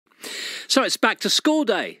So it's back to school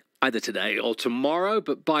day, either today or tomorrow,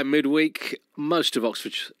 but by midweek, most of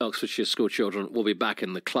Oxfordshire school children will be back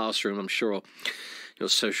in the classroom. I'm sure your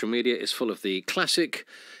social media is full of the classic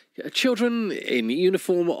children in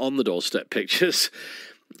uniform on the doorstep pictures.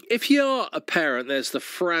 If you're a parent, there's the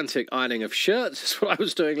frantic ironing of shirts. That's what I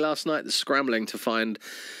was doing last night, the scrambling to find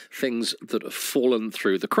things that have fallen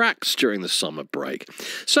through the cracks during the summer break.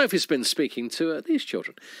 Sophie's been speaking to these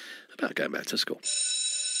children about going back to school.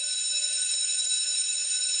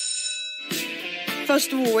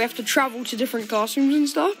 First of all, we have to travel to different classrooms and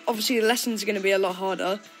stuff. Obviously, the lessons are going to be a lot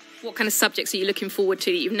harder. What kind of subjects are you looking forward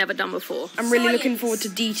to that you've never done before? I'm really looking forward to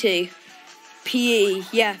DT. PE,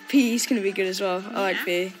 yeah, PE is going to be good as well. I like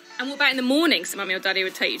PE. And what about in the morning? So Mummy or Daddy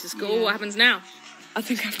would take you to school. Yeah. What happens now? I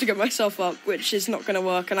think I have to get myself up, which is not going to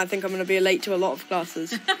work, and I think I'm going to be late to a lot of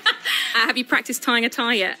classes. Have you practiced tying a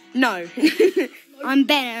tie yet? No. I'm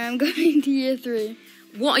Ben and I'm going to year 3.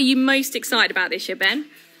 What are you most excited about this year, Ben?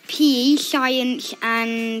 PE, science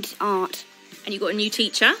and art. And you got a new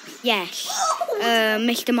teacher? Yes.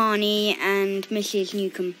 Mr. Marnie and Mrs.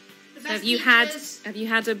 Newcomb. So have you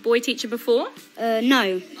had a boy teacher before?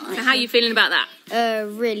 No. So how are you feeling about that?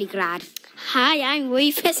 Really glad. Hi, I'm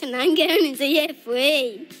Rufus and I'm going into year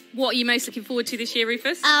 3. What are you most looking forward to this year,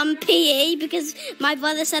 Rufus? PE, because my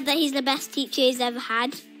brother said that he's the best teacher he's ever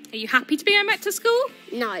had. Are you happy to be going back to school?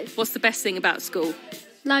 No. What's the best thing about school?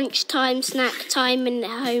 Lunchtime, snack time and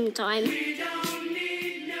home time.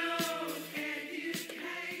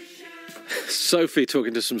 Sophie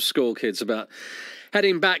talking to some school kids about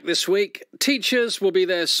heading back this week. Teachers will be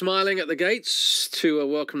there smiling at the gates to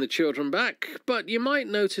welcome the children back, but you might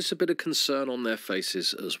notice a bit of concern on their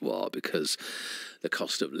faces as well, because the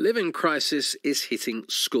cost of living crisis is hitting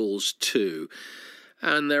schools too.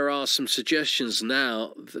 And there are some suggestions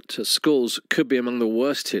now that schools could be among the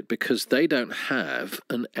worst hit because they don't have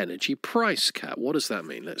an energy price cap. What does that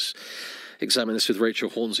mean? Let's examine this with Rachel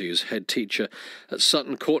Hornsey, who's head teacher at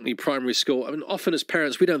Sutton, Courtenay Primary School. I mean, often as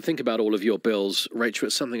parents, we don't think about all of your bills. Rachel,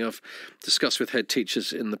 it's something I've discussed with head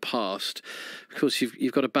teachers in the past. Of course,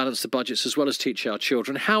 you've got to balance the budgets as well as teach our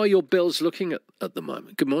children. How are your bills looking at the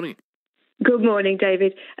moment? Good morning. Good morning,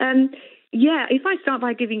 David. Yeah, if I start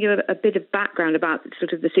by giving you a bit of background about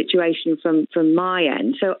sort of the situation from my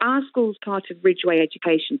end. So our school's part of Ridgeway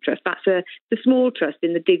Education Trust. That's the small trust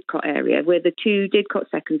in the Didcot area. We're the 2 Didcot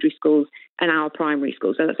secondary schools and our primary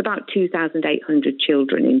school. So that's about 2,800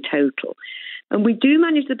 children in total. And we do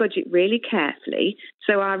manage the budget really carefully.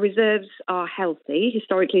 So our reserves are healthy.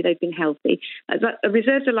 Historically, they've been healthy.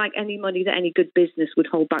 Reserves are like any money that any good business would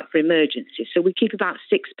hold back for emergencies. So we keep about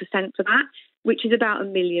 6% for that, which is about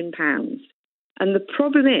 £1 million. And the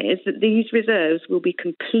problem is that these reserves will be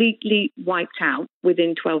completely wiped out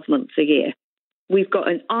within 12 months a year. We've got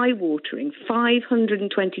an eye-watering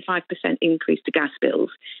 525% increase to gas bills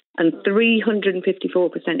and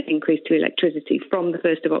 354% increase to electricity from the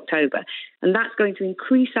 1st of October. And that's going to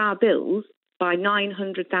increase our bills by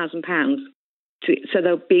 £900,000. So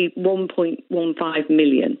there'll be 1.15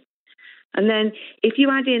 million. And then if you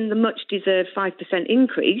add in the much-deserved 5%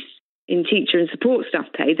 increase in teacher and support staff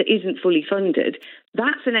pay that isn't fully funded,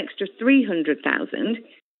 that's an extra 300,000,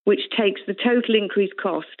 which takes the total increased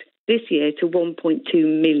cost this year to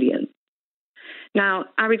 1.2 million. Now,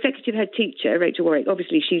 our executive head teacher, Rachel Warwick,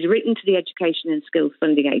 obviously she's written to the Education and Skills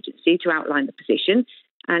Funding Agency to outline the position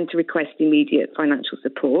and to request immediate financial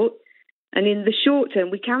support. And in the short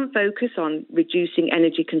term, we can focus on reducing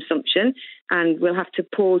energy consumption, and we'll have to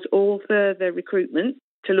pause all further recruitment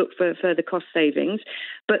to look for further cost savings.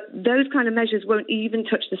 But those kind of measures won't even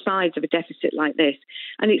touch the sides of a deficit like this.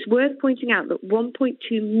 And it's worth pointing out that 1.2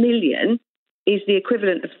 million is the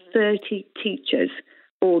equivalent of 30 teachers,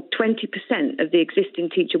 or 20% of the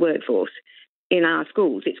existing teacher workforce in our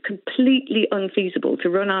schools. It's completely unfeasible to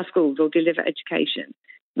run our schools or deliver education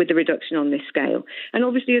with the reduction on this scale. And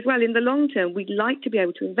obviously as well, in the long term, we'd like to be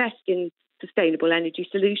able to invest in sustainable energy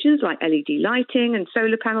solutions like LED lighting and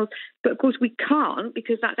solar panels. But of course we can't,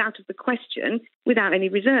 because that's out of the question, without any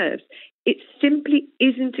reserves. It simply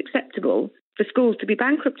isn't acceptable for schools to be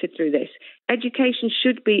bankrupted through this. Education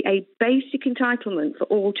should be a basic entitlement for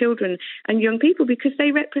all children and young people because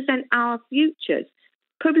they represent our futures.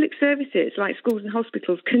 Public services like schools and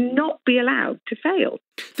hospitals cannot be allowed to fail.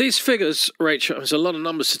 These figures, Rachel, there's a lot of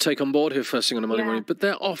numbers to take on board here first thing on a Monday morning, but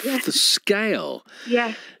they're off the scale.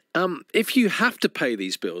 Yes. If you have to pay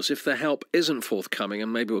these bills, if the help isn't forthcoming,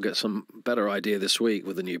 and maybe we'll get some better idea this week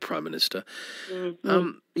with the new Prime Minister,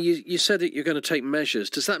 you said that you're going to take measures.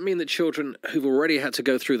 Does that mean that children who've already had to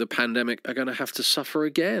go through the pandemic are going to have to suffer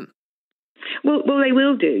again? Well, they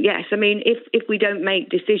will do. Yes, I mean, if we don't make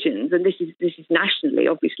decisions, and this is nationally,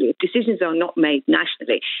 obviously, if decisions are not made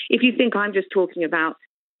nationally, if you think I'm just talking about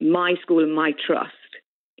my school and my trust,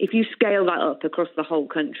 if you scale that up across the whole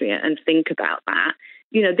country and think about that,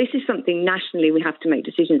 this is something nationally we have to make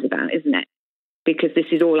decisions about, isn't it? Because this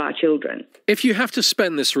is all our children. If you have to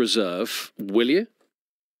spend this reserve, will you?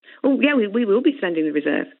 Oh, yeah, we will be spending the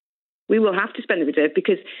reserve. We will have to spend the reserve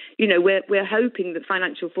because, we're hoping that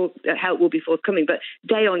financial help will be forthcoming. But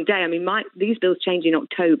day on day, I mean, these bills change in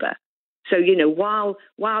October. So, while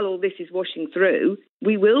all this is washing through,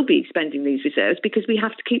 we will be spending these reserves because we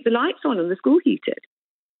have to keep the lights on and the school heated.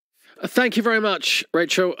 Thank you very much,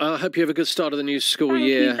 Rachel. I hope you have a good start of the new school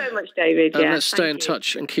year. Thank you so much, David. Let's stay in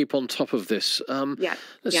touch and keep on top of this.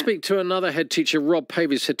 Let's speak to another head teacher, Rob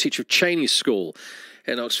Pavey, head teacher of Cheney School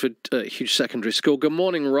in Oxford, huge secondary school. Good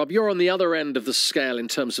morning, Rob. You're on the other end of the scale in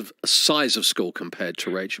terms of size of school compared to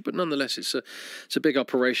Rachel, but nonetheless, it's a big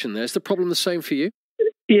operation there. Is the problem the same for you?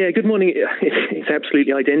 Yeah, good morning. It's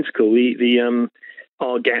absolutely identical.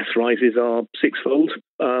 Our gas rises are sixfold.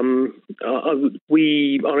 Our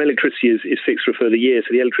electricity is fixed for a further year, so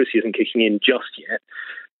the electricity isn't kicking in just yet.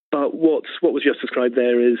 But what was just described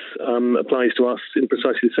there applies to us in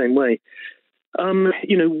precisely the same way.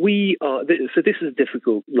 We are. So this is a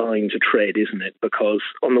difficult line to tread, isn't it? Because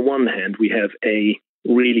on the one hand, we have a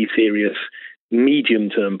really serious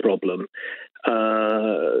medium-term problem,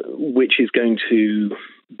 which is going to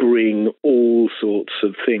bring all sorts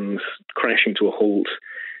of things crashing to a halt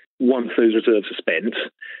once those reserves are spent,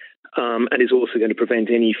 and is also going to prevent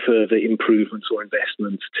any further improvements or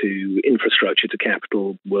investments to infrastructure, to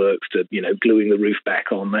capital works, to gluing the roof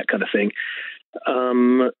back on, that kind of thing,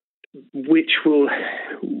 which will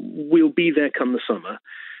be there come the summer.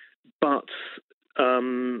 But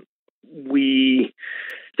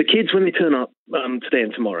the kids, when they turn up today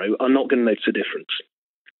and tomorrow, are not going to notice a difference.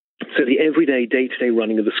 So the everyday, day-to-day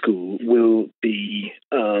running of the school will be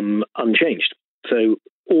unchanged. So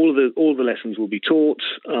all the lessons will be taught.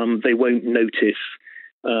 They won't notice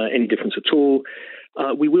any difference at all.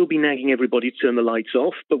 We will be nagging everybody to turn the lights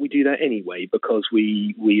off, but we do that anyway because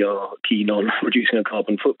we are keen on reducing our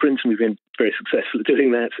carbon footprint, and we've been very successful at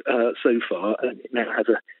doing that so far. And it now has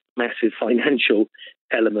a massive financial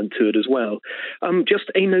element to it as well.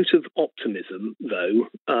 Just a note of optimism, though.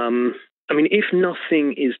 I mean, if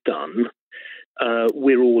nothing is done,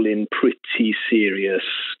 we're all in pretty serious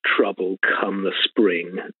trouble come the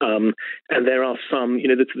spring. And there are some,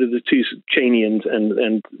 the two, Cheney and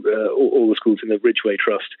all the schools in the Ridgeway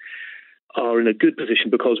Trust are in a good position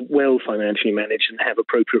because well financially managed and have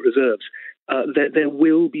appropriate reserves. There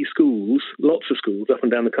will be schools, lots of schools up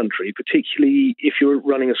and down the country, particularly if you're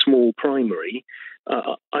running a small primary.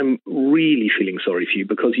 I'm really feeling sorry for you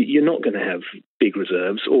because you're not going to have big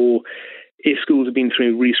reserves, or if schools have been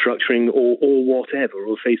through restructuring or whatever,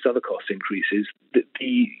 or faced other cost increases,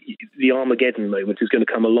 the Armageddon moment is going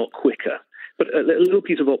to come a lot quicker. But a little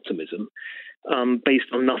piece of optimism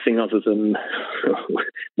based on nothing other than,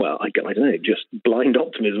 well, I don't know, just blind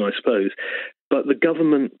optimism, I suppose. But the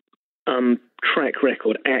government track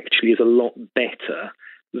record actually is a lot better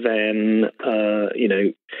than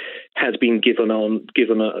has been given over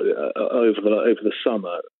the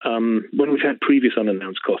summer. When we've had previous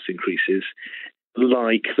unannounced cost increases,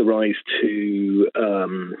 like the rise to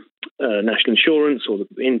national insurance or the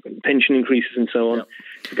pension increases and so on,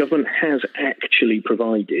 the government has actually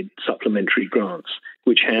provided supplementary grants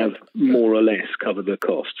which have more or less covered the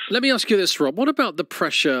costs. Let me ask you this, Rob. What about the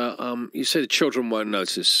pressure? You say the children won't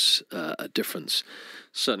notice a difference,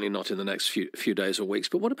 certainly not in the next few days or weeks.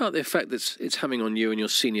 But what about the effect that it's having on you and your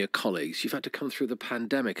senior colleagues? You've had to come through the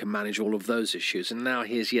pandemic and manage all of those issues, and now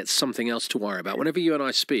here's yet something else to worry about. Whenever you and I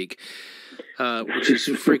speak, which is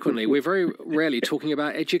frequently, we're very rarely talking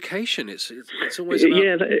about education. It's always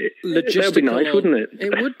about logistical. That would be nice, wouldn't it?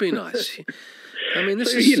 It would be nice. I mean,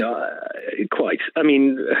 this is quite. I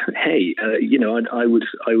mean, hey, I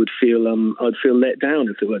would feel I'd feel let down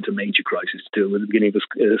if there weren't a major crisis to deal with at the beginning of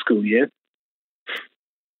the school year.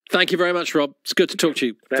 Thank you very much, Rob. It's good to talk to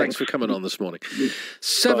you. Thanks for coming on this morning.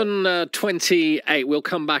 7:28. We'll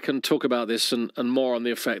come back and talk about this and more on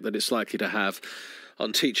the effect that it's likely to have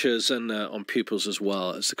on teachers and on pupils as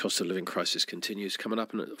well as the cost of living crisis continues coming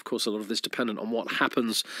up. And, of course, a lot of this dependent on what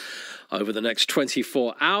happens over the next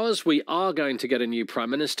 24 hours. We are going to get a new Prime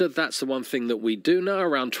Minister. That's the one thing that we do know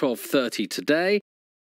around 12:30 today.